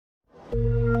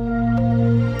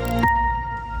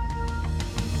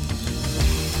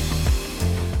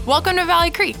Welcome to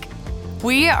Valley Creek.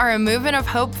 We are a movement of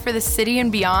hope for the city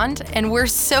and beyond, and we're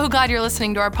so glad you're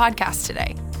listening to our podcast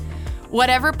today.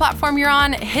 Whatever platform you're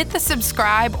on, hit the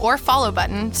subscribe or follow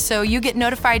button so you get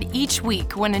notified each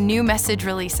week when a new message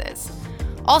releases.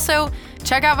 Also,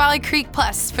 check out Valley Creek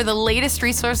Plus for the latest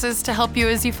resources to help you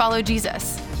as you follow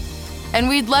Jesus. And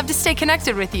we'd love to stay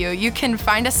connected with you. You can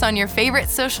find us on your favorite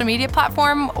social media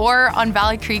platform or on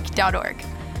valleycreek.org.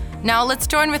 Now let's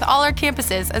join with all our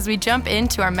campuses as we jump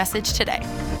into our message today.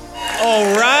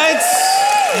 All right.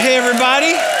 Hey,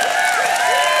 everybody.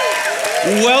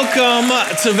 Welcome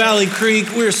to Valley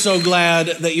Creek. We're so glad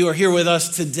that you are here with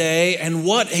us today. And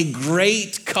what a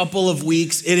great couple of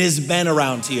weeks it has been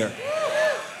around here.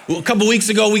 Well, a couple weeks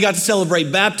ago, we got to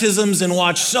celebrate baptisms and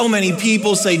watch so many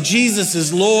people say Jesus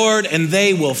is Lord and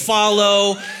they will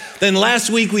follow. Then last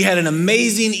week, we had an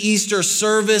amazing Easter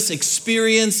service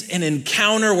experience, an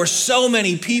encounter where so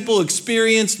many people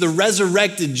experienced the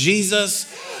resurrected Jesus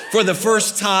for the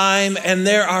first time. And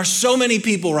there are so many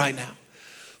people right now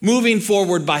moving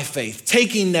forward by faith,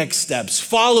 taking next steps,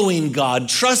 following God,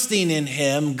 trusting in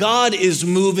Him. God is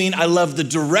moving. I love the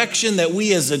direction that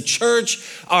we as a church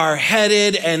are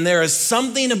headed. And there is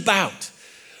something about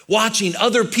watching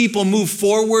other people move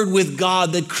forward with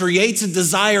God that creates a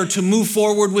desire to move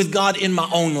forward with God in my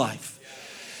own life.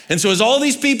 And so as all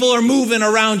these people are moving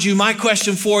around you, my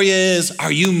question for you is,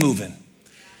 are you moving?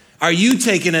 Are you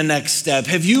taking a next step?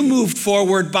 Have you moved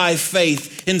forward by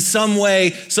faith in some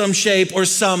way, some shape, or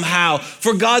somehow?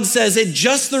 For God says, at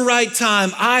just the right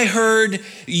time, I heard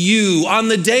you. On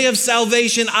the day of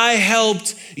salvation, I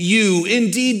helped you.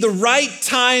 Indeed, the right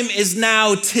time is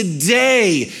now.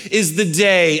 Today is the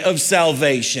day of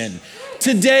salvation.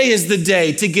 Today is the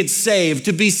day to get saved,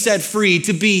 to be set free,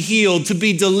 to be healed, to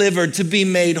be delivered, to be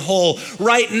made whole.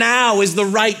 Right now is the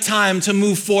right time to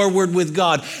move forward with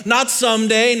God. Not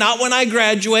someday, not when I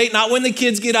graduate, not when the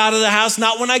kids get out of the house,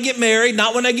 not when I get married,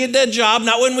 not when I get that job,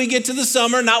 not when we get to the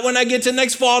summer, not when I get to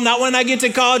next fall, not when I get to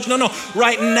college. No.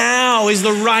 Right now is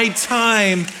the right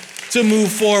time to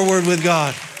move forward with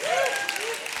God.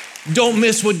 Don't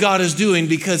miss what God is doing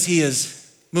because He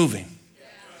is moving.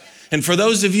 And for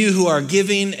those of you who are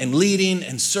giving and leading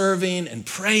and serving and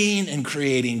praying and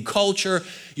creating culture,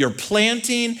 you're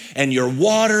planting and you're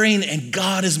watering and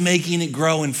God is making it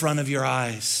grow in front of your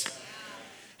eyes.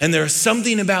 And there's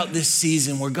something about this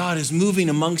season where God is moving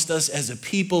amongst us as a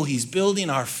people. He's building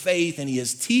our faith and He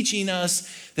is teaching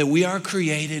us that we are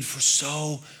created for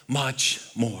so much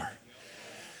more.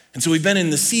 And so we've been in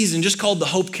the season just called the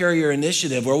Hope Carrier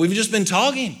Initiative, where we've just been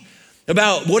talking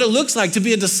about what it looks like to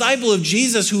be a disciple of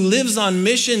Jesus who lives on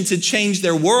mission to change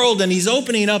their world. And He's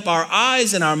opening up our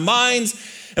eyes and our minds.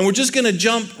 And we're just going to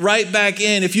jump right back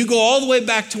in. If you go all the way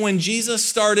back to when Jesus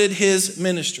started His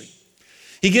ministry,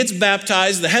 He gets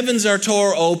baptized, the heavens are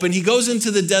tore open. He goes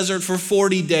into the desert for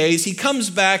 40 days. He comes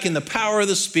back in the power of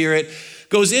the Spirit,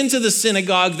 goes into the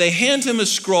synagogue. They hand Him a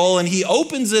scroll and He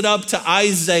opens it up to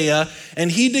Isaiah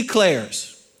and He declares,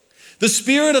 "The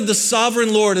Spirit of the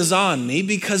sovereign Lord is on me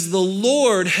because the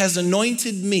Lord has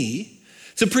anointed me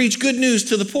to preach good news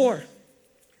to the poor.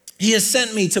 He has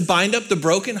sent me to bind up the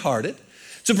brokenhearted,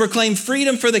 to proclaim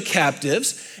freedom for the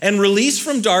captives and release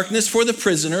from darkness for the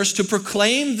prisoners, to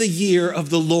proclaim the year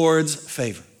of the Lord's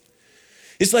favor."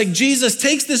 It's like Jesus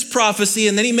takes this prophecy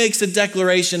and then He makes a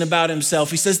declaration about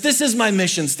Himself. He says, this is my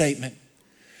mission statement.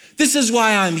 This is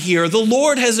why I'm here. The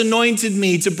Lord has anointed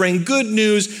me to bring good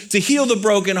news, to heal the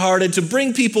brokenhearted, to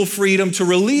bring people freedom, to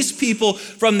release people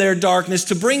from their darkness,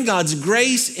 to bring God's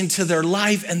grace into their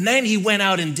life. And then He went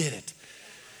out and did it.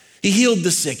 He healed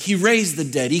the sick. He raised the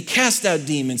dead. He cast out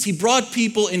demons. He brought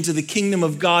people into the kingdom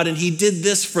of God. And He did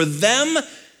this for them. And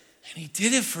He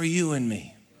did it for you and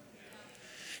me.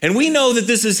 And we know that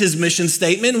this is His mission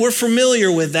statement. We're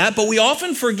familiar with that, but we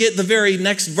often forget the very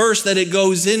next verse that it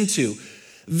goes into.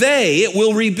 They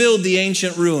will rebuild the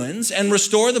ancient ruins and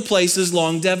restore the places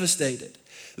long devastated.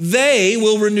 They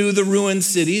will renew the ruined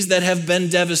cities that have been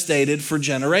devastated for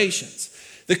generations.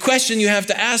 The question you have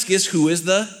to ask is, who is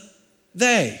the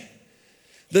they?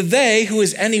 The they who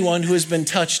is anyone who has been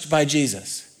touched by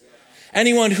Jesus.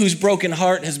 Anyone whose broken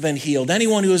heart has been healed.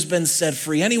 Anyone who has been set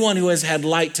free. Anyone who has had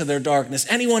light to their darkness.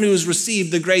 Anyone who has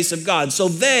received the grace of God. So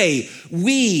they,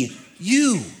 we,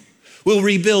 you will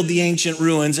rebuild the ancient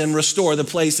ruins and restore the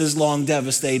places long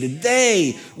devastated.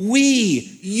 They,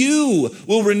 we, you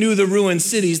will renew the ruined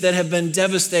cities that have been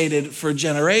devastated for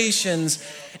generations.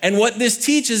 And what this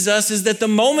teaches us is that the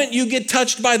moment you get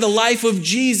touched by the life of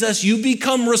Jesus, you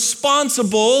become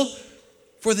responsible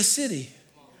for the city.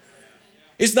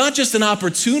 It's not just an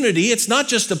opportunity. It's not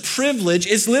just a privilege.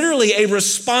 It's literally a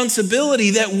responsibility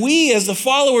that we as the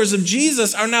followers of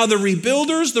Jesus are now the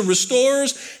rebuilders, the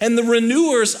restorers, and the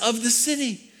renewers of the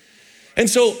city. And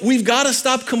so we've got to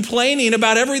stop complaining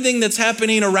about everything that's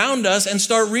happening around us and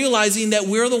start realizing that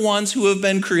we're the ones who have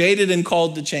been created and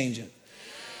called to change it.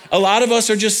 A lot of us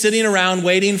are just sitting around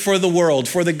waiting for the world,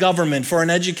 for the government, for an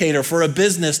educator, for a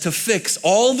business to fix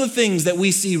all the things that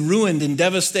we see ruined and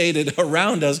devastated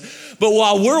around us. But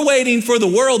while we're waiting for the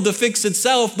world to fix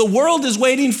itself, the world is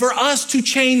waiting for us to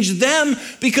change them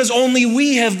because only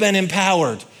we have been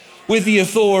empowered with the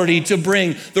authority to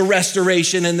bring the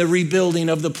restoration and the rebuilding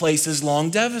of the places long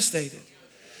devastated.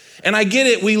 And I get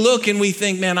it. We look and we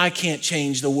think, man, I can't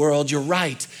change the world. You're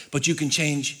right, but you can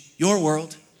change your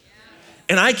world.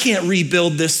 And I can't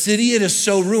rebuild this city. It is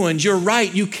so ruined. You're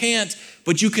right, you can't,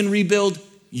 but you can rebuild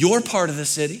your part of the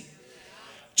city.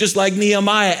 Just like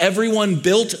Nehemiah, everyone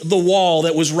built the wall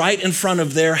that was right in front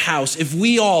of their house. If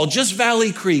we all, just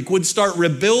Valley Creek, would start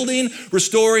rebuilding,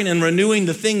 restoring, and renewing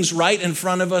the things right in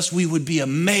front of us, we would be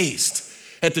amazed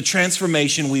at the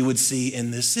transformation we would see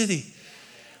in this city.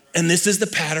 And this is the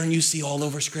pattern you see all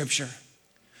over Scripture.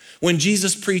 When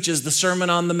Jesus preaches the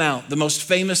Sermon on the Mount, the most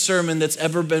famous sermon that's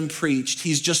ever been preached,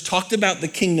 he's just talked about the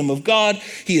kingdom of God.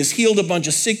 He has healed a bunch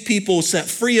of sick people, set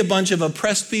free a bunch of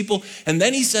oppressed people. And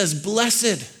then he says,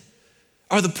 blessed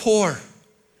are the poor,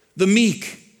 the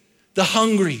meek, the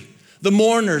hungry, the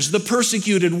mourners, the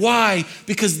persecuted. Why?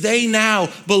 Because they now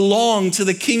belong to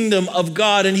the kingdom of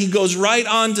God. And he goes right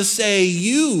on to say,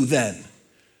 you then,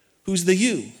 who's the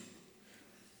you?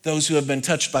 Those who have been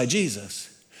touched by Jesus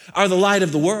are the light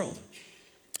of the world.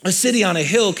 A city on a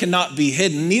hill cannot be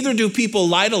hidden. Neither do people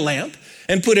light a lamp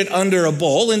and put it under a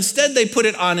bowl. Instead, they put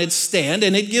it on its stand,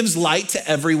 and it gives light to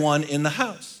everyone in the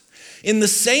house. In the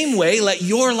same way, let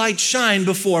your light shine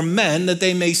before men, that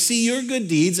they may see your good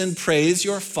deeds and praise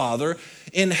your Father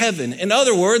in heaven. In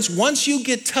other words, once you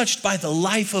get touched by the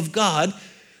life of God,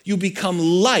 you become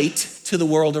light to the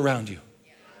world around you.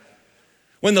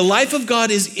 When the life of God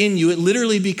is in you, it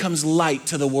literally becomes light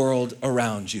to the world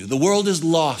around you. The world is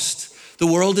lost. The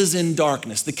world is in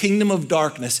darkness. The kingdom of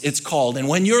darkness, it's called. And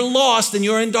when you're lost and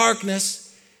you're in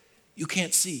darkness, you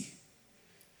can't see.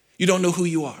 You don't know who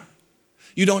you are.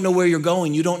 You don't know where you're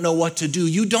going. You don't know what to do.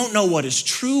 You don't know what is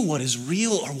true, what is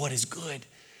real, or what is good.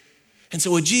 And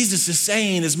so what Jesus is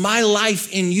saying is my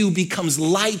life in you becomes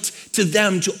light to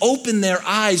them to open their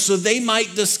eyes so they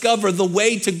might discover the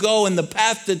way to go and the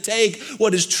path to take,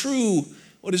 what is true,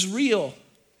 what is real,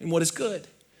 and what is good.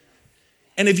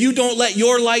 And if you don't let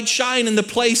your light shine in the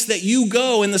place that you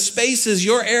go, in the spaces,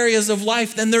 your areas of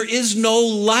life, then there is no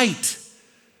light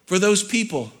for those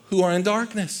people who are in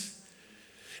darkness.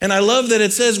 And I love that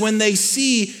it says when they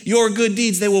see your good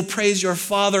deeds, they will praise your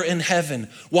Father in heaven.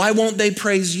 Why won't they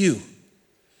praise you?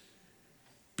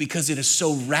 Because it is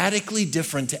so radically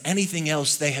different to anything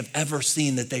else they have ever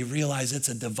seen that they realize it's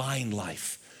a divine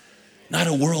life, not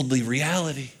a worldly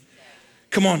reality.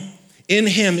 Come on. In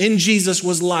him, in Jesus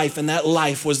was life, and that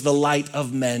life was the light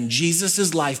of men.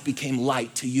 Jesus' life became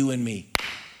light to you and me.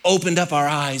 Opened up our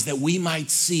eyes that we might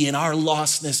see in our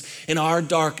lostness, in our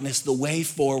darkness, the way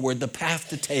forward, the path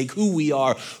to take, who we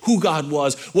are, who God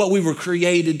was, what we were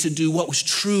created to do, what was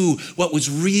true, what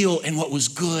was real, and what was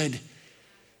good.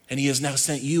 And he has now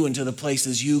sent you into the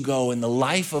places you go, and the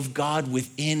life of God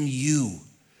within you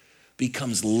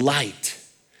becomes light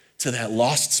to that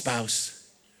lost spouse,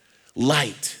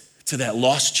 light to that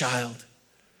lost child,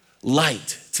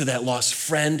 light to that lost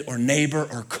friend or neighbor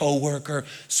or coworker,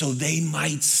 so they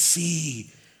might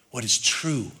see what is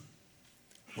true,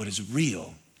 what is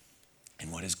real,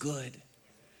 and what is good.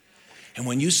 And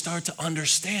when you start to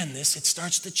understand this, it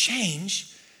starts to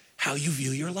change how you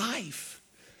view your life.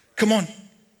 Come on.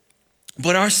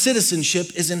 But our citizenship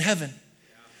is in heaven.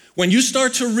 When you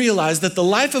start to realize that the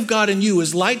life of God in you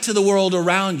is light to the world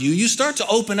around you, you start to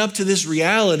open up to this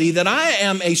reality that I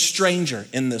am a stranger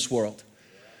in this world.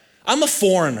 I'm a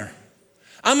foreigner.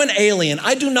 I'm an alien.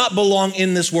 I do not belong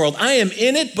in this world. I am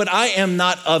in it, but I am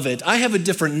not of it. I have a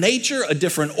different nature, a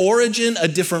different origin, a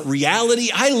different reality.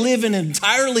 I live in an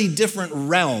entirely different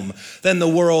realm than the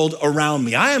world around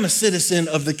me. I am a citizen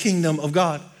of the kingdom of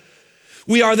God.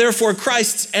 We are therefore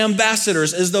Christ's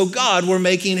ambassadors, as though God were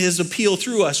making his appeal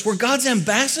through us. We're God's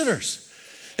ambassadors.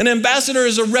 An ambassador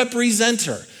is a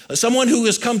representer, someone who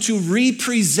has come to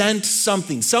represent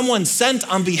something, someone sent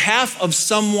on behalf of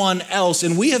someone else.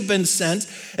 And we have been sent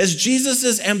as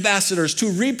Jesus's ambassadors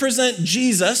to represent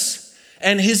Jesus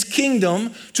and his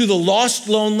kingdom to the lost,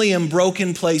 lonely, and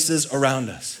broken places around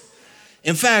us.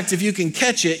 In fact, if you can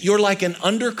catch it, you're like an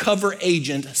undercover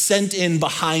agent sent in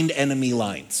behind enemy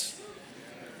lines.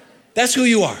 That's who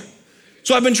you are.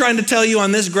 So I've been trying to tell you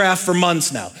on this graph for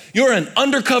months now. You're an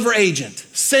undercover agent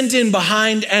sent in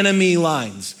behind enemy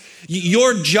lines.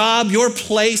 Your job, your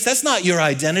place, that's not your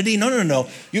identity. No.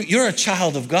 You're a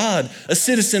child of God, a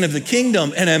citizen of the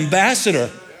kingdom, an ambassador.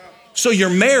 So your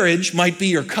marriage might be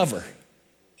your cover.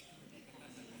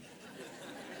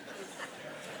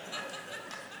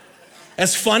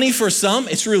 As funny for some,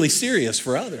 it's really serious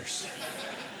for others.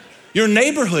 Your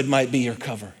neighborhood might be your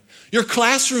cover. Your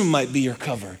classroom might be your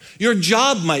cover. Your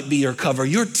job might be your cover.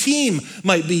 Your team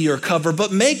might be your cover.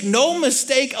 But make no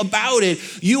mistake about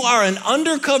it, you are an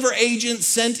undercover agent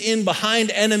sent in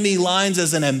behind enemy lines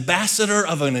as an ambassador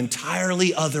of an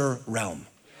entirely other realm.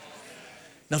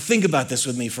 Now think about this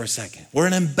with me for a second. We're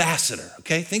an ambassador,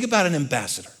 okay? Think about an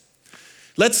ambassador.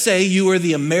 Let's say you are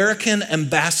the American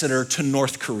ambassador to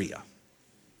North Korea.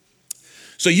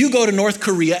 So you go to North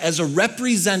Korea as a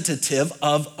representative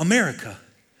of America.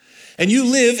 And you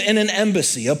live in an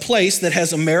embassy, a place that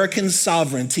has American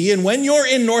sovereignty. And when you're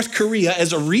in North Korea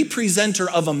as a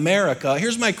representative of America,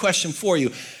 here's my question for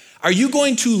you. Are you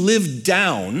going to live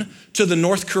down to the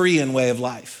North Korean way of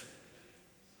life?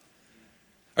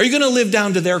 Are you going to live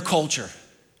down to their culture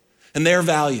and their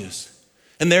values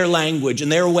and their language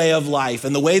and their way of life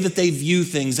and the way that they view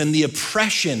things and the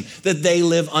oppression that they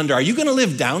live under? Are you going to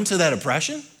live down to that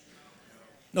oppression?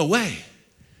 No way.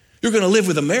 You're going to live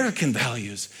with American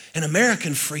values and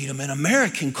American freedom and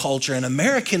American culture and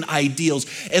American ideals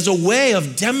as a way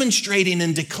of demonstrating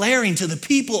and declaring to the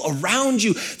people around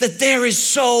you that there is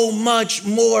so much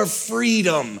more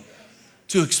freedom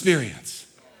to experience.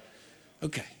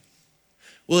 Okay.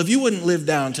 Well, if you wouldn't live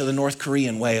down to the North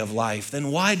Korean way of life,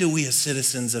 then why do we as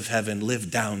citizens of heaven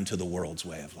live down to the world's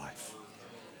way of life?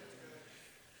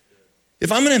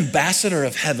 If I'm an ambassador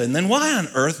of heaven, then why on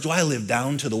earth do I live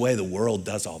down to the way the world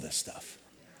does all this stuff?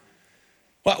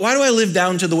 Why do I live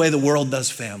down to the way the world does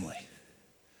family?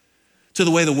 To the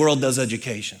way the world does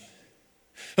education?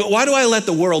 Why do I let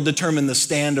the world determine the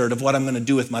standard of what I'm going to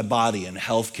do with my body and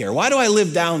healthcare? Why do I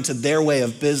live down to their way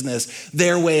of business,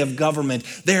 their way of government,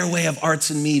 their way of arts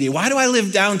and media? Why do I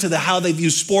live down to how they view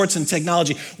sports and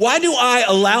technology? Why do I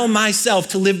allow myself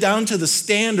to live down to the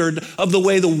standard of the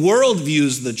way the world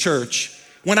views the church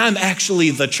when I'm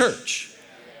actually the church?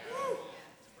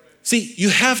 See, you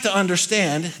have to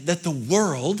understand that the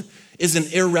world is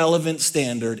an irrelevant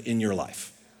standard in your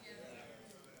life.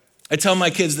 I tell my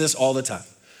kids this all the time.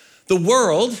 The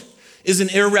world is an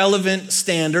irrelevant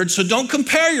standard, so don't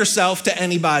compare yourself to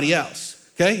anybody else,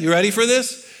 okay? You ready for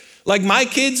this? Like my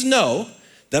kids know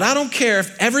that I don't care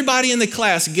if everybody in the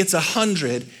class gets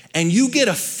 100 and you get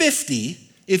a 50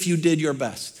 if you did your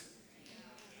best.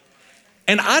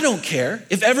 And I don't care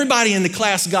if everybody in the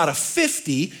class got a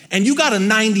 50 and you got a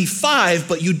 95,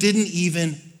 but you didn't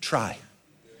even try.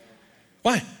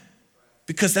 Why?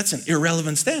 Because that's an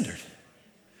irrelevant standard.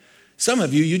 Some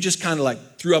of you just kind of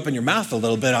like threw up in your mouth a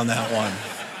little bit on that one.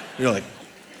 You're like,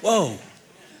 whoa.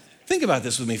 Think about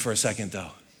this with me for a second though.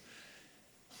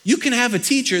 You can have a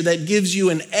teacher that gives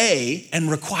you an A and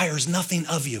requires nothing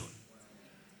of you.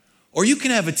 Or you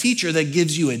can have a teacher that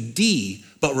gives you a D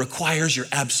but requires your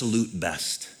absolute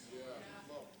best.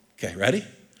 Okay, ready?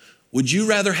 Would you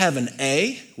rather have an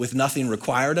A with nothing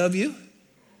required of you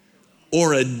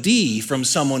or a D from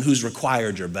someone who's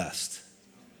required your best?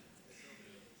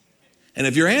 And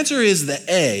if your answer is the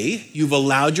A, you've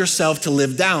allowed yourself to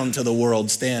live down to the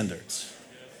world's standards.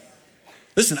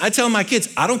 Listen, I tell my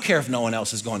kids, I don't care if no one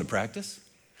else is going to practice.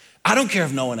 I don't care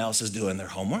if no one else is doing their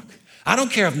homework. I don't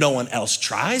care if no one else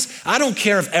tries. I don't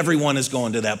care if everyone is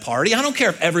going to that party. I don't care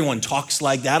if everyone talks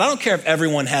like that. I don't care if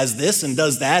everyone has this and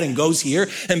does that and goes here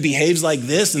and behaves like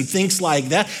this and thinks like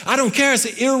that. I don't care. It's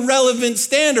an irrelevant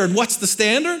standard. What's the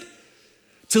standard?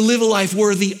 To live a life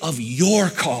worthy of your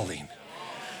calling.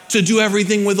 To do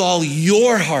everything with all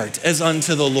your heart as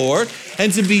unto the Lord,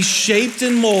 and to be shaped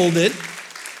and molded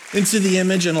into the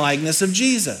image and likeness of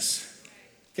Jesus.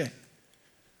 Okay,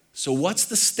 so what's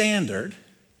the standard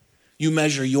you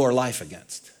measure your life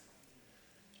against?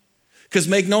 Because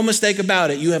make no mistake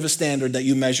about it, you have a standard that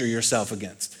you measure yourself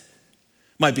against.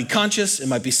 Might be conscious, it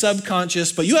might be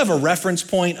subconscious, but you have a reference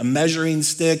point, a measuring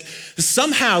stick.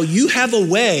 Somehow you have a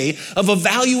way of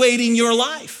evaluating your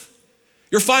life,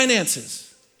 your finances,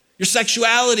 your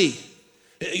sexuality,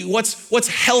 what's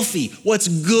healthy, what's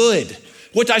good,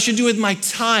 what I should do with my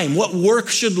time, what work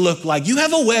should look like. You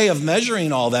have a way of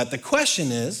measuring all that. The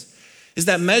question is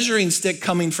that measuring stick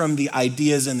coming from the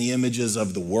ideas and the images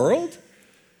of the world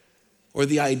or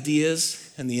the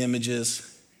ideas and the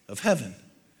images of heaven?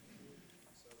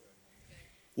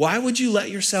 Why would you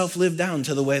let yourself live down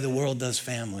to the way the world does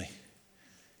family?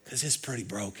 Because it's pretty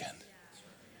broken.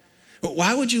 But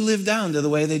why would you live down to the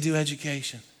way they do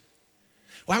education?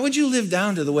 Why would you live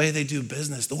down to the way they do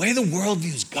business, the way the world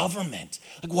views government?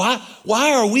 Like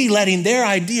why are we letting their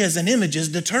ideas and images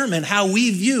determine how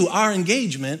we view our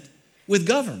engagement with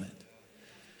government?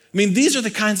 I mean, these are the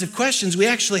kinds of questions we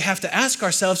actually have to ask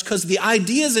ourselves, because the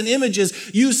ideas and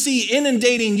images you see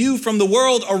inundating you from the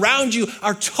world around you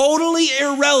are totally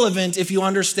irrelevant if you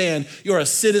understand you're a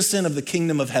citizen of the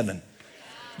kingdom of heaven.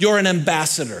 You're an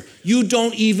ambassador. You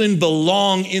don't even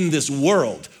belong in this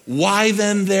world. Why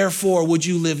then, therefore, would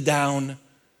you live down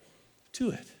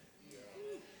to it?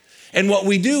 And what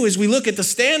we do is we look at the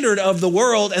standard of the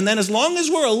world, and then as long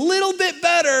as we're a little bit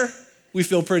better, we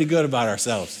feel pretty good about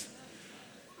ourselves.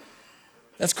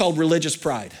 That's called religious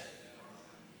pride.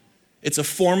 It's a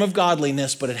form of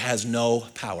godliness, but it has no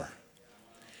power.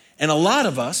 And a lot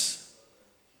of us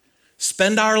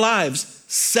spend our lives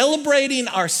celebrating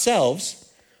ourselves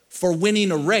for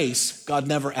winning a race God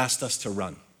never asked us to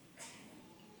run.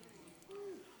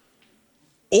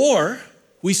 Or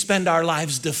we spend our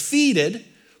lives defeated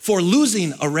for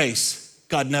losing a race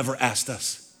God never asked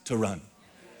us to run.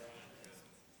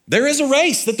 There is a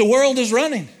race that the world is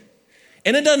running.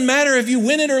 And it doesn't matter if you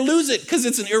win it or lose it, because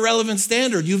it's an irrelevant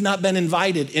standard. You've not been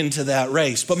invited into that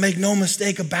race. But make no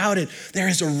mistake about it, there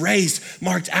is a race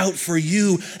marked out for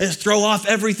you. Let's throw off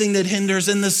everything that hinders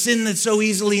and the sin that so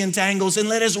easily entangles, and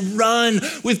let us run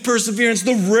with perseverance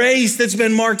the race that's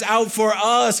been marked out for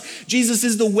us. Jesus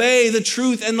is the way, the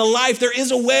truth, and the life. There is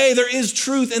a way, there is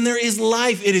truth, and there is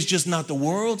life. It is just not the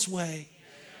world's way.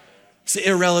 It's an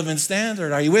irrelevant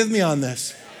standard. Are you with me on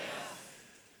this?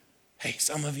 Hey,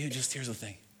 some of you, just here's the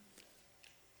thing.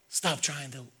 Stop trying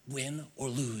to win or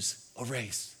lose a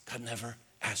race God never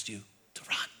asked you to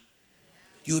run.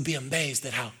 You would be amazed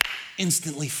at how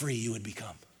instantly free you would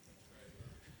become.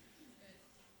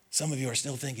 Some of you are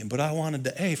still thinking, but I wanted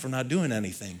the A for not doing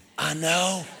anything. I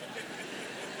know,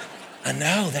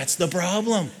 that's the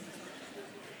problem.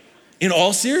 In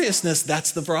all seriousness,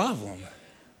 that's the problem.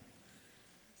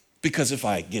 Because if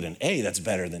I get an A, that's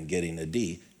better than getting a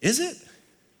D. Is it?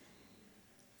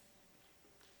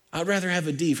 I'd rather have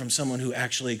a D from someone who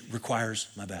actually requires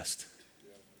my best.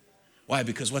 Why?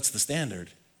 Because what's the standard?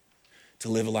 To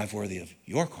live a life worthy of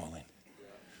your calling.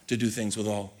 To do things with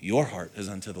all your heart as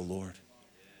unto the Lord.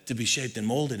 To be shaped and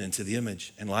molded into the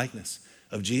image and likeness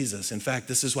of Jesus. In fact,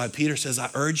 this is why Peter says, I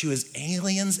urge you as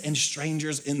aliens and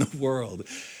strangers in the world.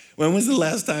 When was the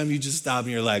last time you just stopped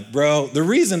and you're like, bro, the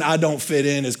reason I don't fit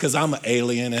in is because I'm an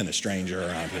alien and a stranger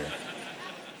around here.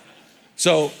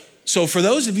 So for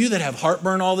those of you that have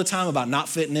heartburn all the time about not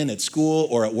fitting in at school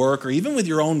or at work or even with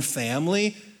your own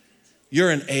family, you're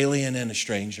an alien and a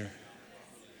stranger.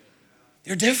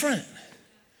 You're different.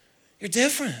 You're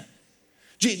different.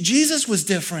 Jesus was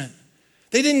different.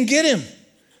 They didn't get him.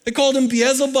 They called him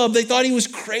Beelzebub. They thought he was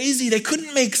crazy. They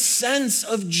couldn't make sense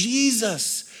of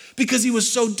Jesus because he was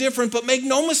so different. But make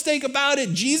no mistake about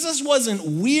it, Jesus wasn't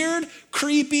weird,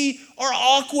 creepy, or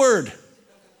awkward.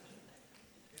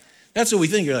 That's what we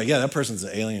think. You're like, yeah, that person's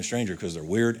an alien stranger because they're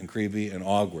weird and creepy and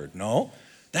awkward. No,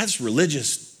 that's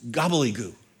religious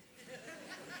gobbledygook.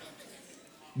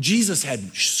 Jesus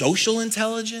had social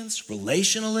intelligence,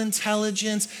 relational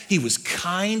intelligence. He was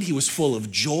kind. He was full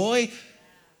of joy,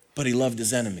 but he loved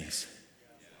his enemies.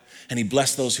 And he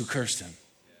blessed those who cursed him.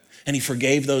 And he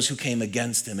forgave those who came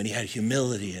against him. And he had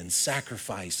humility and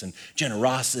sacrifice and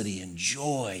generosity and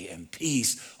joy and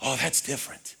peace. Oh, that's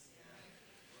different.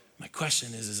 My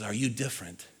question is are you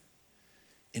different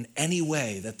in any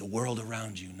way that the world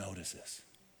around you notices?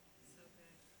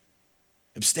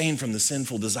 Abstain from the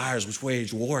sinful desires which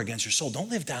wage war against your soul. Don't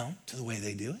live down to the way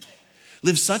they do it.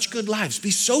 Live such good lives.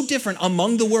 Be so different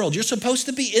among the world. You're supposed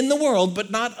to be in the world, but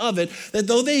not of it, that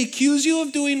though they accuse you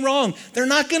of doing wrong, they're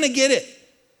not going to get it.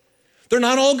 They're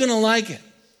not all going to like it.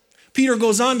 Peter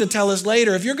goes on to tell us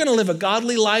later, if you're going to live a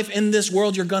godly life in this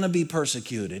world, you're going to be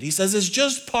persecuted. He says it's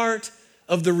just part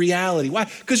of the reality. Why?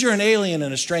 Because you're an alien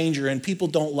and a stranger, and people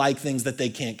don't like things that they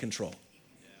can't control.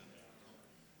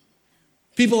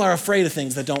 People are afraid of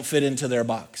things that don't fit into their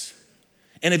box.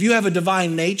 And if you have a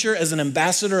divine nature as an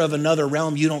ambassador of another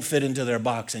realm, you don't fit into their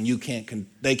box, and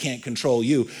they can't control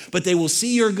you. But they will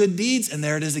see your good deeds, and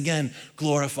there it is again,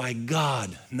 glorify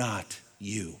God, not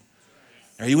you.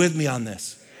 Are you with me on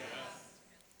this?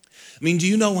 I mean, do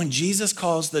you know when Jesus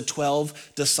calls the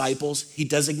 12 disciples, he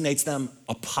designates them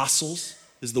apostles,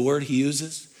 is the word he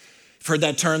uses? You've heard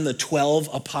that term, the 12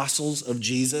 apostles of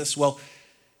Jesus? Well,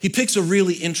 he picks a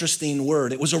really interesting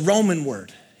word. It was a Roman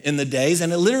word in the days,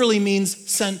 and it literally means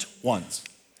sent ones.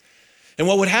 And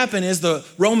what would happen is the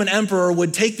Roman emperor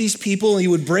would take these people and he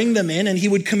would bring them in and he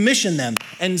would commission them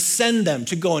and send them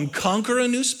to go and conquer a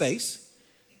new space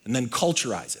and then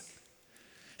culturize it.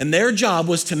 And their job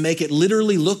was to make it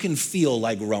literally look and feel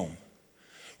like Rome.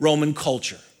 Roman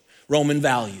culture, Roman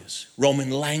values,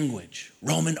 Roman language,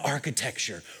 Roman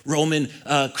architecture, Roman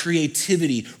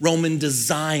creativity, Roman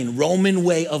design, Roman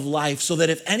way of life, so that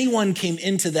if anyone came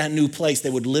into that new place, they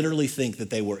would literally think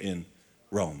that they were in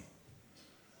Rome.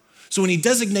 So when he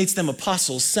designates them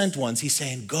apostles, sent ones, he's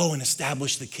saying, go and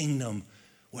establish the kingdom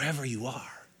wherever you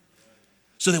are.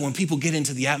 So that when people get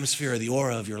into the atmosphere or the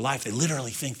aura of your life, they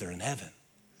literally think they're in heaven.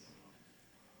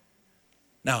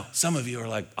 Now, some of you are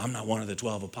like, I'm not one of the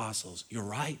 12 apostles. You're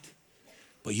right,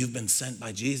 but you've been sent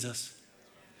by Jesus.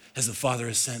 As the Father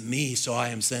has sent me, so I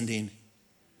am sending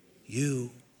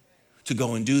you to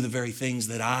go and do the very things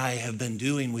that I have been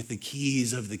doing with the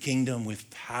keys of the kingdom, with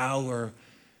power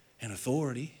and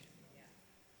authority.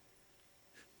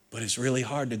 But it's really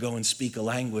hard to go and speak a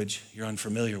language you're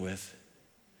unfamiliar with.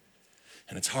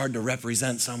 And it's hard to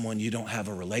represent someone you don't have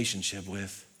a relationship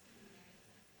with.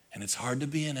 And it's hard to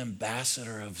be an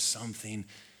ambassador of something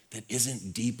that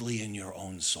isn't deeply in your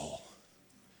own soul.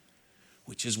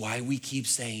 Which is why we keep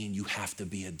saying you have to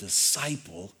be a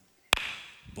disciple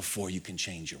before you can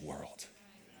change your world.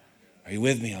 Are you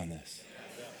with me on this?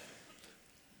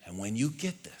 And when you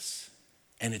get this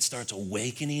and it starts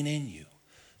awakening in you,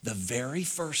 the very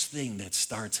first thing that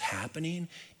starts happening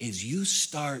is you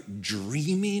start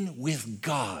dreaming with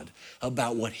God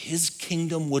about what his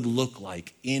kingdom would look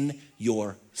like in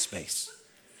your space.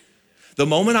 The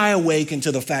moment I awaken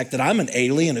to the fact that I'm an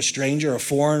alien, a stranger, a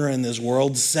foreigner in this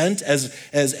world, sent as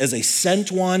a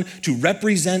sent one to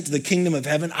represent the kingdom of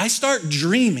heaven, I start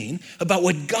dreaming about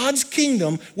what God's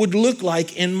kingdom would look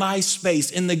like in my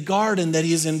space, in the garden that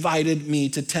he has invited me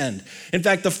to tend. In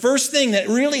fact, the first thing that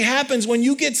really happens when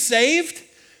you get saved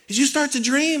is you start to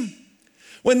dream.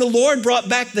 When the Lord brought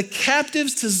back the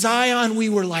captives to Zion, we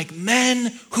were like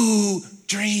men who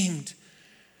dreamed.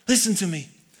 Listen to me.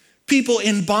 People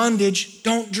in bondage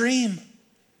don't dream.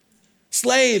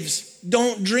 Slaves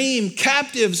don't dream.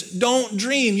 Captives don't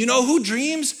dream. You know who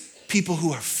dreams? People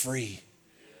who are free.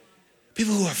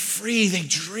 People who are free, they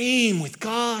dream with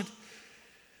God.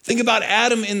 Think about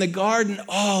Adam in the garden.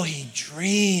 Oh, he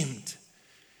dreamed.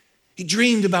 He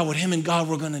dreamed about what him and God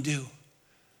were going to do,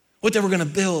 what they were going to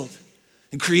build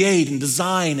and create and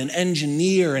design and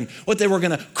engineer, and what they were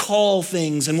going to call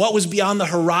things, and what was beyond the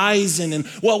horizon, and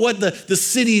what the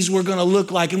cities were going to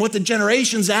look like, and what the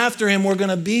generations after him were going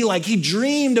to be like. He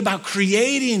dreamed about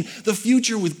creating the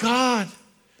future with God.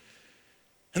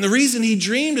 And the reason he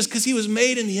dreamed is because he was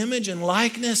made in the image and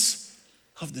likeness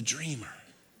of the dreamer.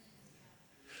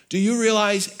 Do you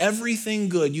realize everything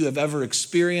good you have ever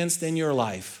experienced in your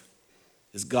life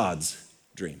is God's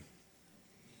dream?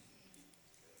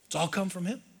 It's all come from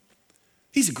him.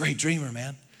 He's a great dreamer,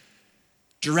 man.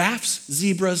 Giraffes,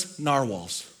 zebras,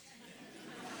 narwhals.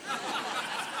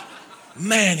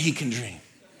 Man, he can dream.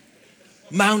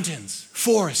 Mountains,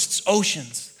 forests,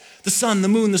 oceans, the sun, the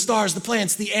moon, the stars, the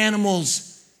plants, the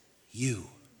animals, you.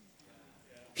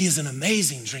 He is an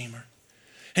amazing dreamer.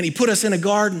 And he put us in a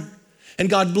garden. And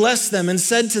God blessed them and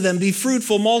said to them, be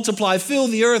fruitful, multiply, fill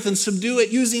the earth and subdue it,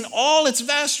 using all its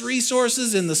vast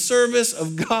resources in the service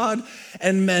of God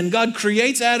and men. God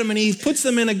creates Adam and Eve, puts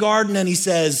them in a garden, and he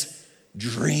says,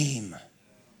 dream.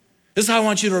 This is how I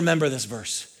want you to remember this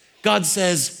verse. God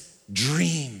says,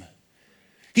 dream.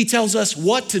 He tells us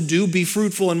what to do, be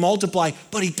fruitful and multiply,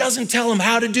 but he doesn't tell them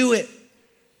how to do it.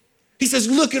 He says,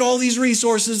 look at all these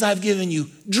resources I've given you.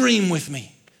 Dream with me.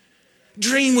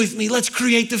 Dream with me. Let's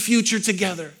create the future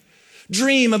together.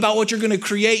 Dream about what you're going to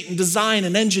create and design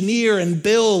and engineer and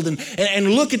build,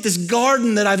 and look at this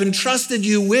garden that I've entrusted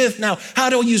you with. Now, how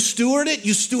do you steward it?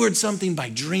 You steward something by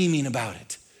dreaming about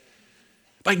it.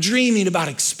 By dreaming about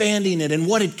expanding it and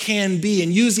what it can be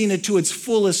and using it to its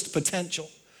fullest potential.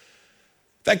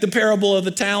 In fact, the parable of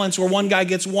the talents, where one guy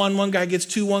gets one guy gets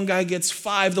two, one guy gets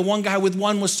five. The one guy with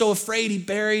one was so afraid he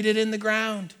buried it in the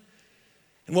ground.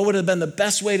 And what would have been the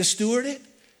best way to steward it?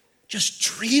 Just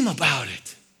dream about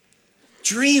it.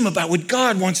 Dream about what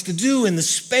God wants to do in the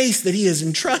space that he has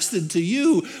entrusted to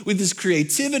you, with this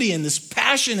creativity and this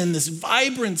passion and this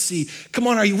vibrancy. Come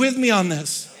on, are you with me on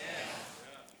this?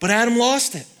 But Adam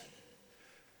lost it.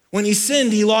 When he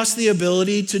sinned, he lost the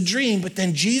ability to dream, but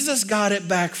then Jesus got it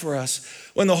back for us.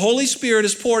 When the Holy Spirit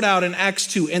is poured out in Acts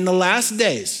 2, in the last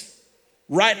days,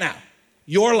 right now,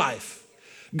 your life,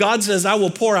 God says, I will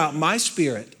pour out my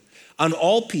spirit on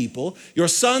all people. Your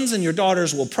sons and your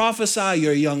daughters will prophesy,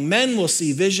 your young men will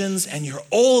see visions, and your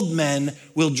old men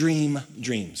will dream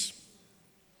dreams.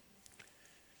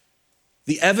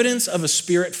 The evidence of a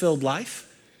spirit-filled life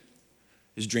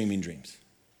is dreaming dreams.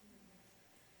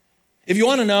 If you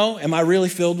want to know, am I really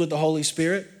filled with the Holy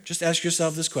Spirit? Just ask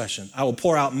yourself this question. I will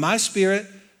pour out my spirit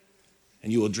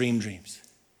and you will dream dreams.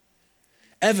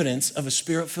 Evidence of a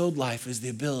spirit-filled life is the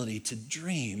ability to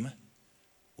dream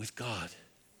with God.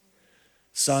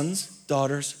 Sons,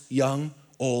 daughters, young,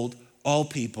 old, all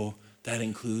people, that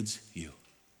includes you.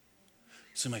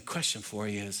 So my question for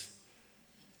you is,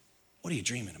 what are you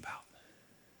dreaming about?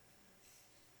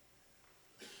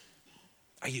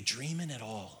 Are you dreaming at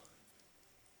all?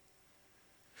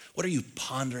 What are you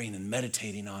pondering and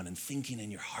meditating on and thinking in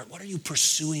your heart? What are you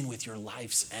pursuing with your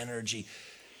life's energy?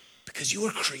 Because you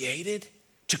were created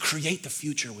to create the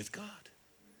future with God.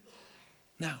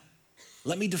 Now,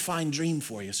 let me define dream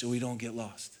for you so we don't get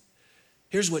lost.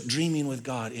 Here's what dreaming with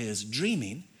God is.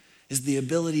 Dreaming is the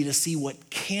ability to see what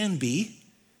can be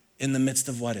in the midst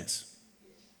of what is.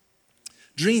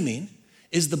 Dreaming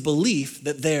is the belief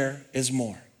that there is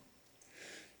more.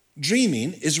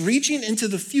 Dreaming is reaching into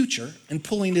the future and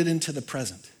pulling it into the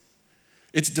present.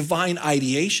 It's divine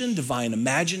ideation, divine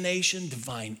imagination,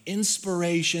 divine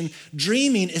inspiration.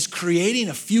 Dreaming is creating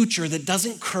a future that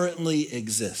doesn't currently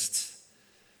exist.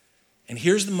 And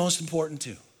here's the most important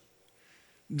too.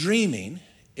 Dreaming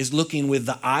is looking with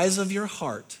the eyes of your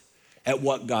heart at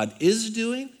what God is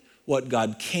doing, what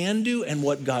God can do, and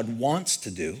what God wants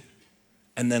to do,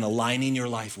 and then aligning your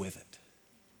life with it.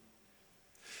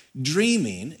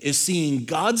 Dreaming is seeing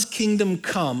God's kingdom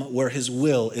come where his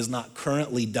will is not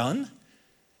currently done,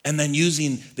 and then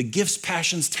using the gifts,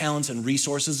 passions, talents, and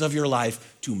resources of your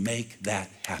life to make that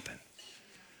happen.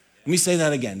 Let me say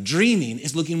that again. Dreaming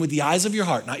is looking with the eyes of your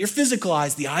heart, not your physical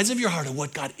eyes, the eyes of your heart at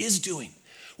what God is doing,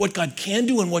 what God can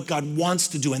do, and what God wants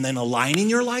to do, and then aligning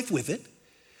your life with it.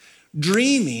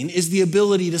 Dreaming is the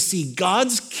ability to see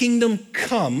God's kingdom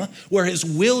come where his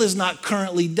will is not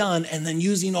currently done, and then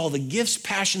using all the gifts,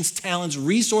 passions, talents,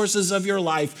 resources of your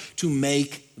life to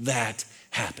make that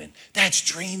happen. That's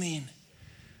dreaming.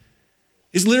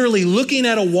 It's literally looking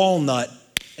at a walnut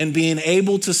and being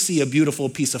able to see a beautiful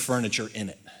piece of furniture in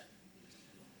it.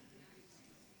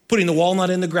 Putting the walnut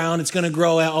in the ground, it's going to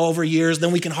grow out over years,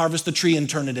 then we can harvest the tree and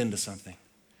turn it into something.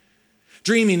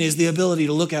 Dreaming is the ability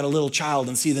to look at a little child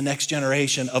and see the next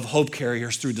generation of hope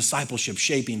carriers through discipleship,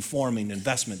 shaping, forming,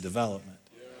 investment, development.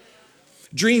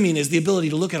 Dreaming is the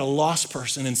ability to look at a lost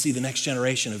person and see the next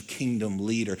generation of kingdom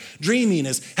leader. Dreaming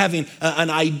is having an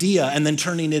idea and then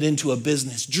turning it into a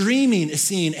business. Dreaming is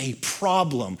seeing a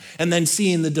problem and then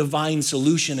seeing the divine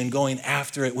solution and going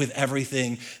after it with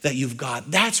everything that you've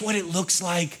got. That's what it looks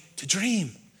like to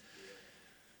dream.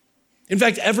 In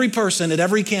fact, every person at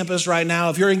every campus right now,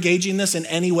 if you're engaging this in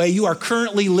any way, you are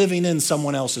currently living in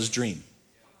someone else's dream.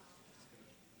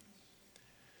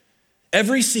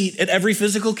 Every seat at every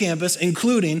physical campus,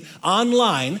 including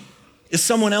online, is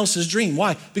someone else's dream.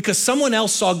 Why? Because someone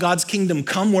else saw God's kingdom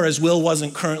come where his will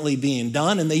wasn't currently being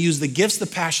done, and they used the gifts, the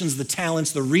passions, the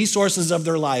talents, the resources of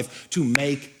their life to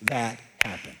make that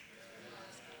happen.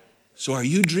 So are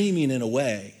you dreaming in a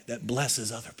way that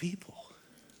blesses other people?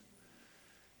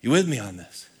 You with me on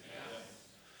this?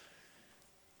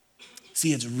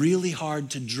 See, it's really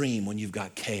hard to dream when you've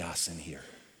got chaos in here.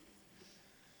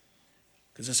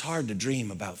 Because it's hard to dream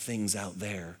about things out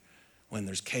there when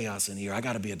there's chaos in here. I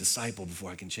got to be a disciple before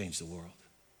I can change the world.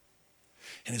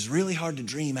 And it's really hard to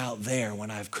dream out there when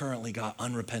I've currently got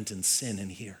unrepentant sin in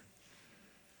here.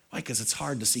 Why? Because it's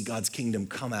hard to see God's kingdom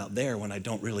come out there when I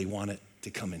don't really want it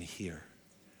to come in here.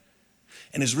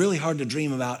 And it's really hard to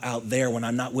dream about out there when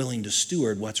I'm not willing to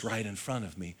steward what's right in front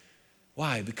of me.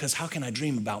 Why? Because how can I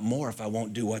dream about more if I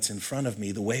won't do what's in front of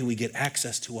me? The way we get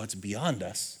access to what's beyond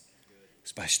us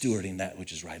is by stewarding that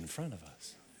which is right in front of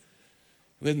us.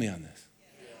 You with me on this?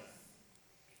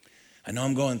 I know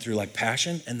I'm going through like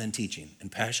passion and then teaching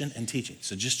and passion and teaching.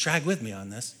 So just track with me on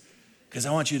this because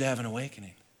I want you to have an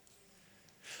awakening.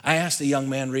 I asked a young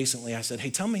man recently, I said,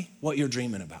 hey, tell me what you're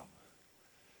dreaming about.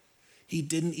 He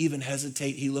didn't even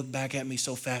hesitate. He looked back at me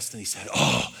so fast and he said,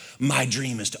 oh, my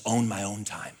dream is to own my own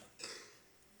time.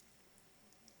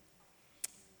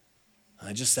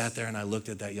 I just sat there and I looked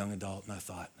at that young adult and I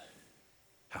thought,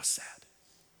 how sad.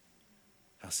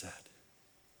 How sad.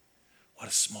 What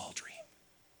a small dream.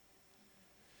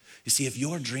 You see, if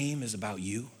your dream is about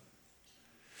you,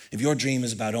 if your dream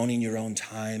is about owning your own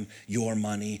time, your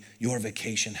money, your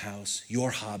vacation house,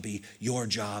 your hobby, your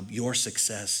job, your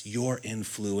success, your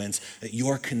influence,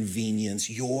 your convenience,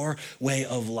 your way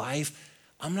of life,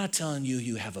 I'm not telling you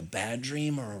you have a bad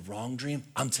dream or a wrong dream.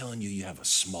 I'm telling you you have a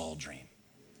small dream.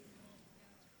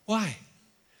 Why?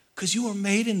 Because you were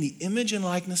made in the image and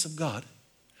likeness of God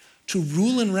to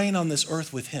rule and reign on this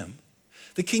earth with him.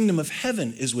 The kingdom of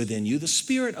heaven is within you. The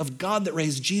Spirit of God that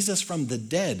raised Jesus from the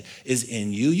dead is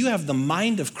in you. You have the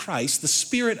mind of Christ, the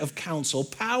spirit of counsel,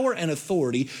 power and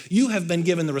authority. You have been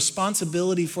given the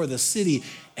responsibility for the city,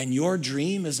 and your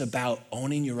dream is about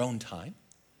owning your own time.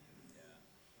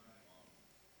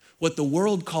 What the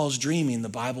world calls dreaming, the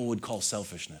Bible would call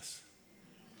selfishness.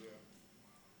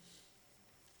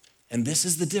 And this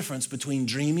is the difference between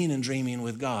dreaming and dreaming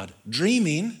with God.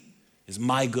 Dreaming is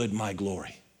my good, my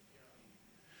glory.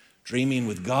 Dreaming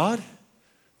with God,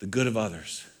 the good of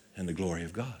others and the glory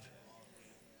of God.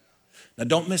 Now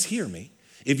don't mishear me.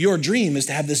 If your dream is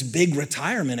to have this big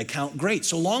retirement account, great.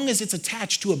 So long as it's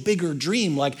attached to a bigger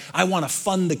dream, like I want to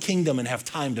fund the kingdom and have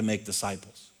time to make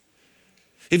disciples.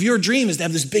 If your dream is to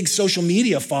have this big social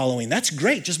media following, that's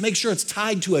great. Just make sure it's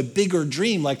tied to a bigger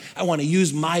dream, like I want to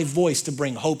use my voice to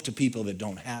bring hope to people that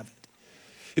don't have it.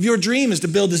 If your dream is to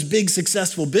build this big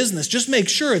successful business, just make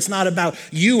sure it's not about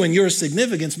you and your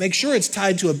significance. Make sure it's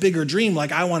tied to a bigger dream,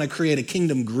 like I want to create a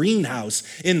kingdom greenhouse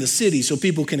in the city so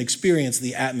people can experience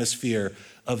the atmosphere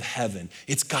of heaven.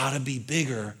 It's got to be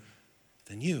bigger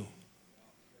than you.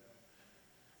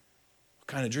 What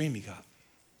kind of dream you got?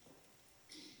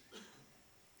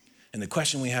 And the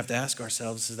question we have to ask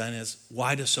ourselves then is,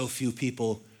 why do so few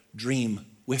people dream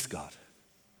with God?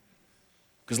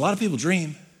 Because a lot of people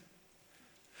dream.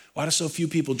 Why do so few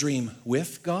people dream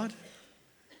with God?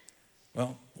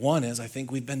 Well, one is I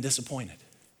think we've been disappointed.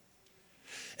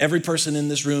 Every person in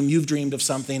this room, you've dreamed of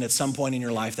something at some point in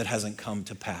your life that hasn't come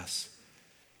to pass.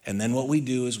 And then what we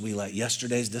do is we let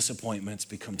yesterday's disappointments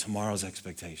become tomorrow's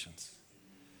expectations.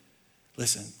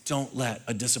 Listen, don't let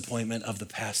a disappointment of the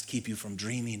past keep you from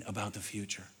dreaming about the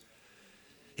future.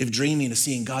 If dreaming is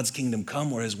seeing God's kingdom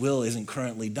come where his will isn't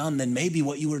currently done, then maybe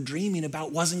what you were dreaming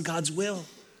about wasn't God's will.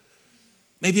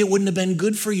 Maybe it wouldn't have been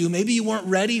good for you. Maybe you weren't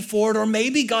ready for it, or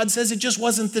maybe God says it just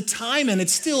wasn't the time and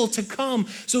it's still to come.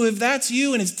 So if that's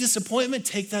you and it's disappointment,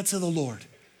 take that to the Lord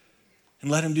and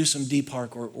let him do some deep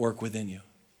work within you.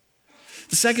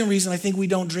 The second reason I think we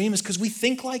don't dream is because we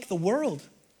think like the world.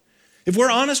 If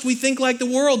we're honest, we think like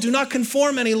the world. Do not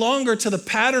conform any longer to the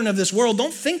pattern of this world.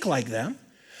 Don't think like them,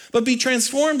 but be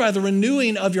transformed by the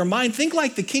renewing of your mind. Think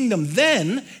like the kingdom.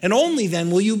 Then, and only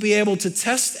then, will you be able to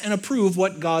test and approve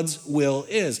what God's will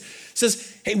is. It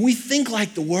says, hey, we think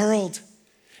like the world.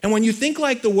 And when you think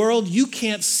like the world, you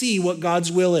can't see what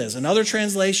God's will is. Another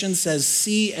translation says,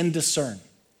 see and discern.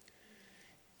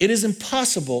 It is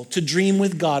impossible to dream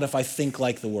with God if I think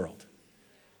like the world.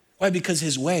 Why? Because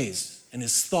his ways and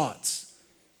his thoughts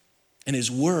and his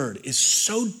word is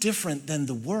so different than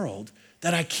the world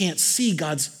that I can't see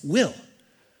God's will.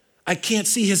 I can't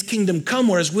see his kingdom come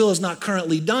where his will is not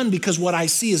currently done, because what I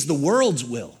see is the world's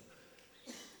will.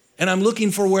 And I'm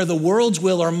looking for where the world's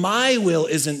will or my will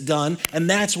isn't done, and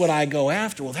that's what I go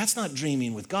after. Well, that's not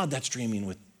dreaming with God, that's dreaming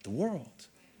with the world.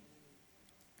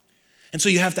 And so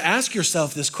you have to ask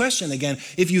yourself this question again.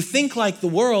 If you think like the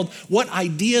world, what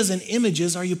ideas and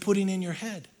images are you putting in your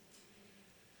head?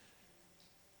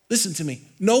 Listen to me.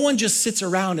 No one just sits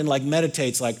around and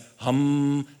meditates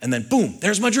and then boom,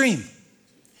 there's my dream.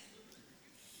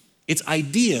 It's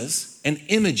ideas and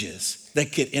images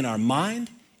that get in our mind,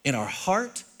 in our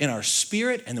heart, in our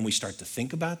spirit, and then we start to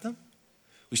think about them.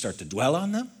 We start to dwell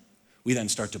on them. We then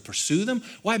start to pursue them.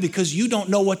 Why? Because you don't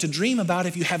know what to dream about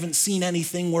if you haven't seen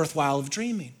anything worthwhile of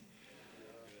dreaming.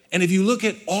 And if you look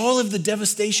at all of the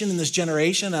devastation in this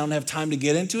generation, I don't have time to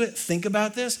get into it, think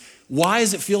about this. Why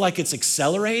does it feel like it's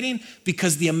accelerating?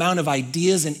 Because the amount of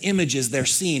ideas and images they're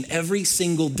seeing every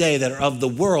single day that are of the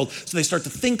world, so they start to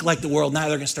think like the world, now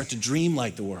they're gonna start to dream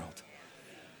like the world.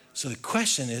 So the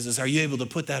question is are you able to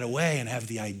put that away and have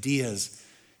the ideas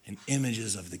and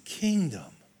images of the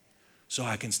kingdom so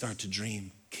I can start to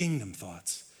dream kingdom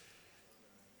thoughts?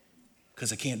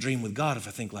 Because I can't dream with God if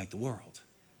I think like the world,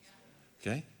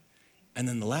 okay? And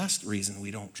then the last reason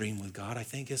we don't dream with God, I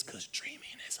think, is because dreaming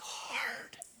is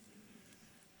hard.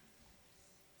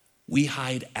 We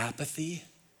hide apathy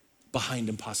behind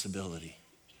impossibility.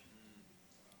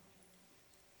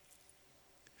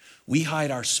 We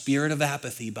hide our spirit of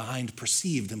apathy behind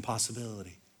perceived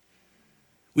impossibility.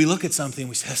 We look at something,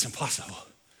 we say, that's impossible.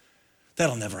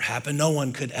 That'll never happen. No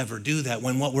one could ever do that.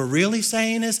 When what we're really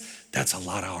saying is, that's a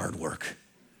lot of hard work.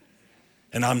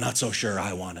 And I'm not so sure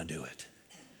I want to do it.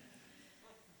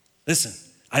 Listen,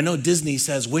 I know Disney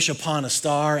says, wish upon a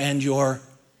star and your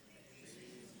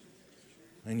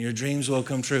dreams will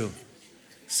come true.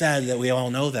 Sad that we all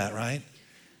know that, right?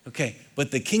 Okay, but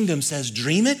the kingdom says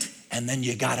dream it and then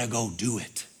you gotta go do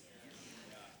it.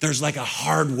 There's a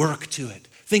hard work to it.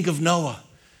 Think of Noah.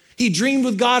 He dreamed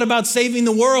with God about saving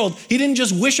the world. He didn't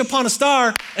just wish upon a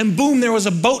star and boom, there was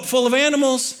a boat full of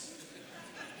animals.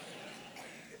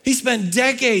 He spent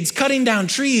decades cutting down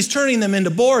trees, turning them into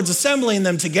boards, assembling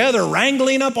them together,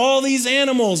 wrangling up all these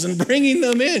animals and bringing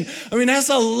them in. I mean, that's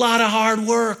a lot of hard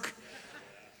work.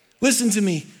 Listen to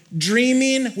me.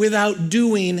 Dreaming without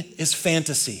doing is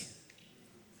fantasy.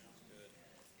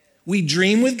 We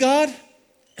dream with God,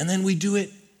 and then we do it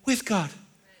with God.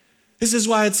 This is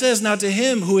why it says, now to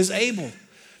him who is able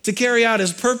to carry out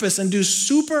his purpose and do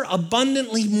super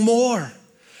abundantly more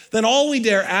than all we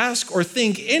dare ask or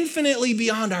think, infinitely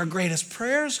beyond our greatest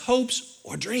prayers, hopes,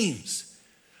 or dreams,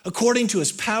 according to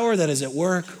his power that is at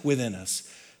work within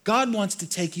us. God wants to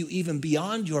take you even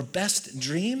beyond your best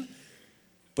dream,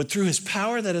 but through his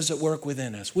power that is at work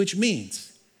within us, which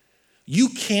means you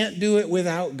can't do it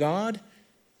without God,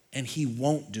 and he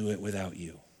won't do it without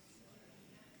you.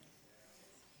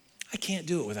 I can't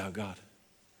do it without God.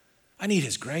 I need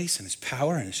his grace and his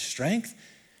power and his strength,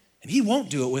 and he won't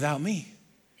do it without me.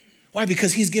 Why?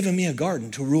 Because he's given me a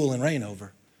garden to rule and reign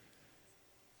over.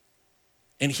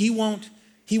 And he won't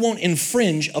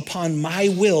infringe upon my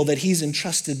will that he's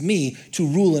entrusted me to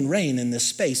rule and reign in this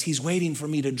space. He's waiting for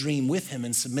me to dream with him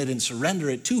and submit and surrender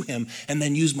it to him, and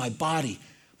then use my body,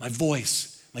 my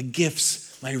voice, my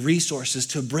gifts, my resources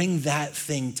to bring that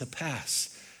thing to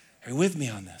pass. Are you with me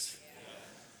on this?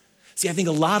 See, I think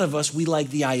a lot of us, we like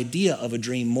the idea of a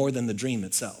dream more than the dream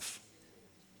itself.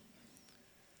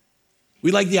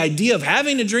 We like the idea of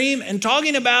having a dream and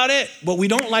talking about it, but we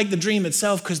don't like the dream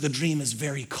itself because the dream is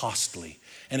very costly.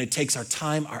 And it takes our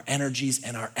time, our energies,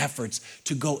 and our efforts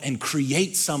to go and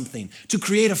create something, to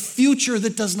create a future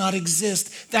that does not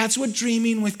exist. That's what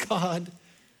dreaming with God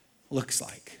looks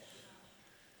like.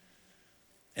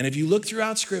 And if you look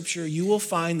throughout Scripture, you will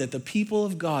find that the people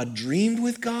of God dreamed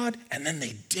with God, and then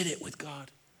they did it with God.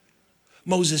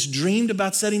 Moses dreamed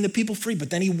about setting the people free, but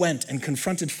then he went and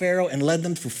confronted Pharaoh and led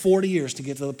them for 40 years to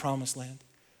get to the promised land.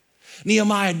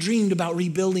 Nehemiah dreamed about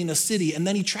rebuilding a city, and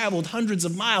then he traveled hundreds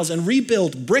of miles and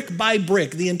rebuilt brick by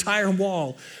brick the entire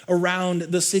wall around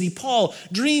the city. Paul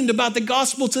dreamed about the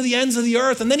gospel to the ends of the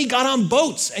earth, and then he got on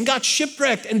boats and got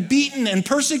shipwrecked and beaten and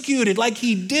persecuted like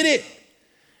he did it.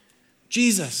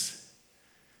 Jesus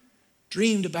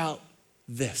dreamed about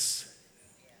this,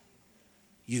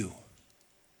 you.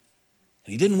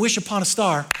 And he didn't wish upon a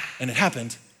star, and it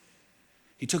happened.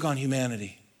 He took on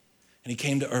humanity, and he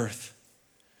came to earth,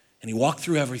 and he walked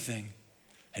through everything,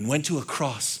 and went to a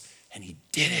cross, and he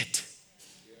did it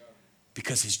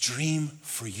because his dream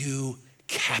for you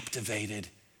captivated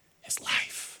his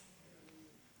life.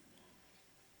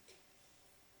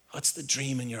 What's the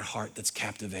dream in your heart that's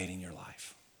captivating your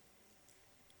life?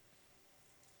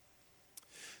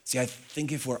 See, I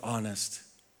think if we're honest,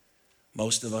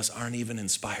 most of us aren't even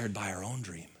inspired by our own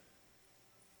dream.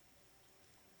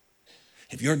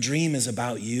 If your dream is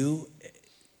about you,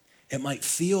 it might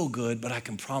feel good, but I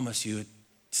can promise you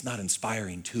it's not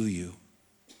inspiring to you.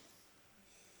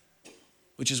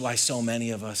 Which is why so many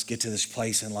of us get to this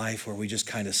place in life where we just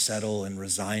kind of settle and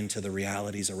resign to the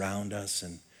realities around us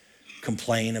and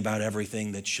complain about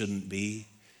everything that shouldn't be,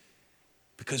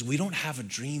 because we don't have a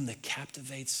dream that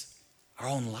captivates our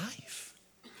own life.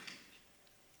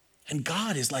 And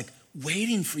God is like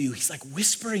waiting for you. He's like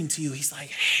whispering to you. He's like,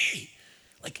 hey,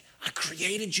 like I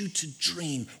created you to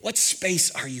dream. What space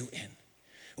are you in?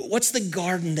 What's the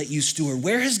garden that you steward?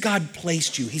 Where has God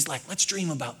placed you? He's like, let's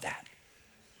dream about that.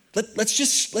 Let's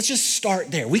just start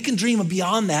there. We can dream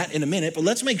beyond that in a minute, but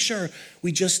let's make sure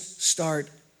we just start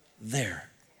there.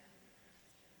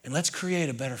 And let's create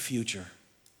a better future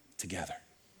together.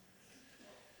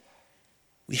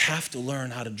 We have to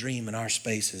learn how to dream in our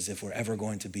spaces if we're ever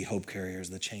going to be hope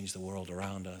carriers that change the world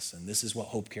around us. And this is what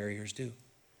hope carriers do.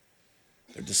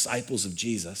 They're disciples of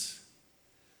Jesus,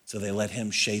 so they let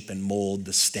him shape and mold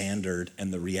the standard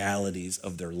and the realities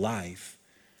of their life.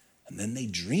 And then they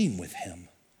dream with him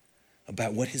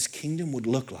about what his kingdom would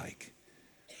look like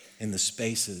in the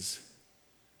spaces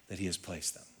that he has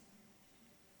placed them.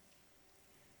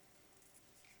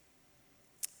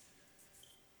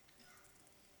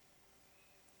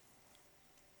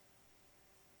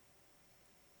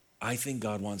 I think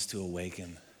God wants to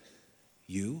awaken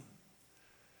you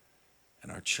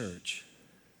and our church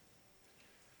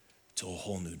to a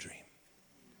whole new dream,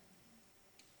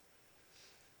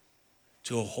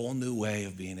 to a whole new way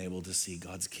of being able to see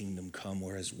God's kingdom come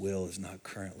where his will is not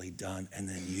currently done, and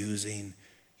then using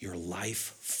your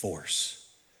life force,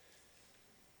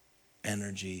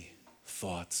 energy,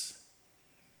 thoughts,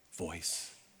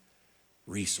 voice,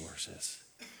 resources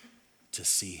to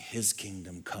see his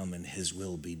kingdom come and his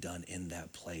will be done in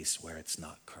that place where it's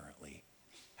not currently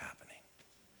happening.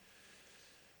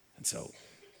 And so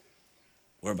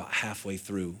we're about halfway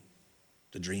through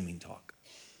the dreaming talk.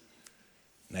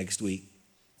 Next week,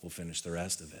 we'll finish the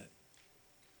rest of it.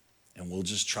 And we'll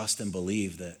just trust and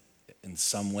believe that in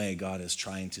some way God is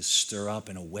trying to stir up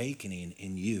an awakening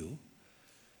in you.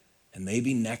 And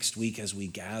maybe next week as we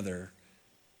gather,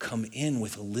 come in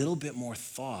with a little bit more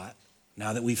thought,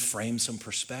 now that we've framed some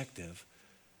perspective,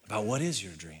 about what is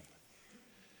your dream?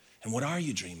 And what are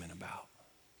you dreaming about?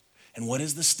 And what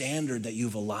is the standard that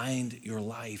you've aligned your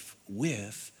life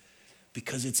with?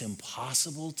 Because it's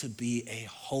impossible to be a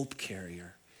hope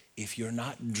carrier if you're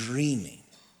not dreaming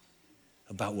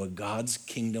about what God's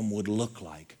kingdom would look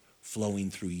like flowing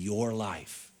through your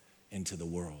life into the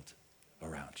world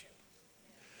around you.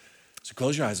 So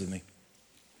close your eyes with me.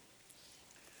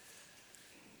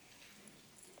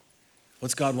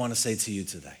 What's God want to say to you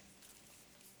today?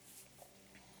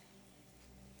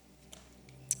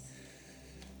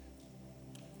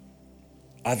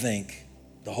 I think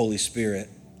the Holy Spirit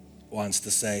wants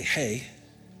to say, hey,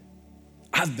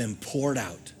 I've been poured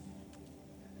out,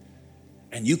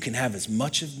 and you can have as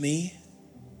much of me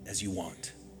as you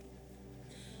want.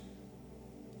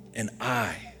 And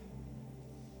I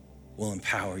will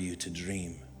empower you to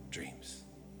dream dreams.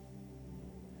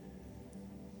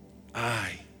 I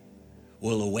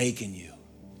will awaken you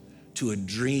to a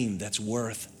dream that's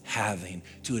worth having,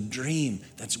 to a dream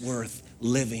that's worth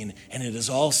living. And it is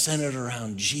all centered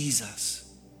around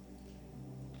Jesus,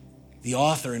 the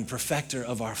author and perfecter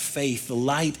of our faith, the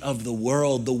light of the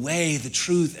world, the way, the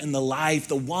truth, and the life,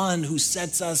 the one who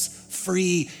sets us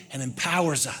free and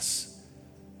empowers us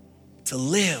to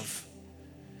live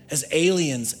as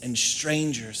aliens and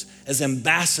strangers, as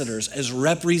ambassadors, as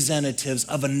representatives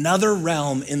of another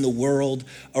realm in the world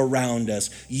around us.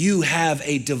 You have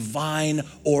a divine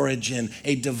origin,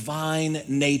 a divine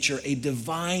nature, a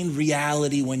divine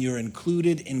reality when you're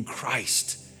included in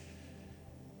Christ.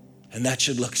 And that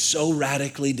should look so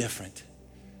radically different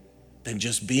than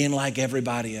just being like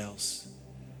everybody else,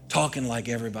 talking like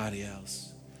everybody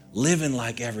else, living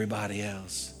like everybody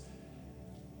else.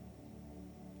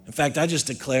 In fact, I just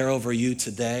declare over you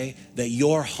today that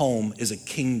your home is a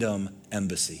kingdom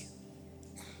embassy.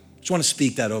 I just want to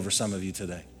speak that over some of you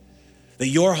today. That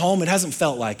your home, it hasn't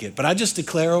felt like it, but I just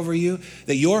declare over you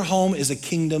that your home is a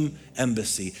kingdom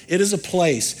embassy. It is a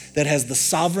place that has the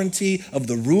sovereignty of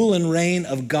the rule and reign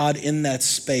of God in that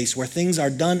space, where things are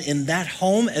done in that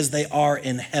home as they are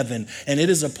in heaven. And it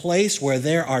is a place where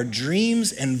there are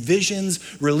dreams and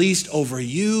visions released over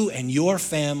you and your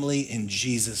family in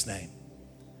Jesus' name.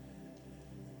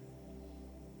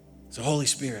 So Holy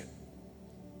Spirit,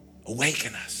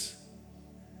 awaken us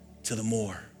to the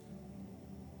more,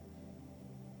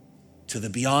 to the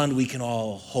beyond we can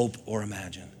all hope or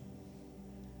imagine,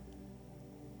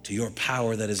 to your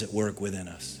power that is at work within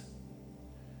us.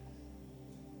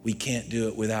 We can't do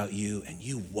it without you, and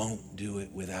you won't do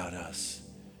it without us.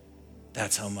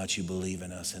 That's how much you believe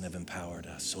in us and have empowered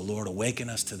us. So Lord, awaken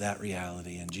us to that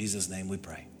reality. In Jesus' name we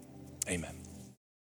pray. Amen.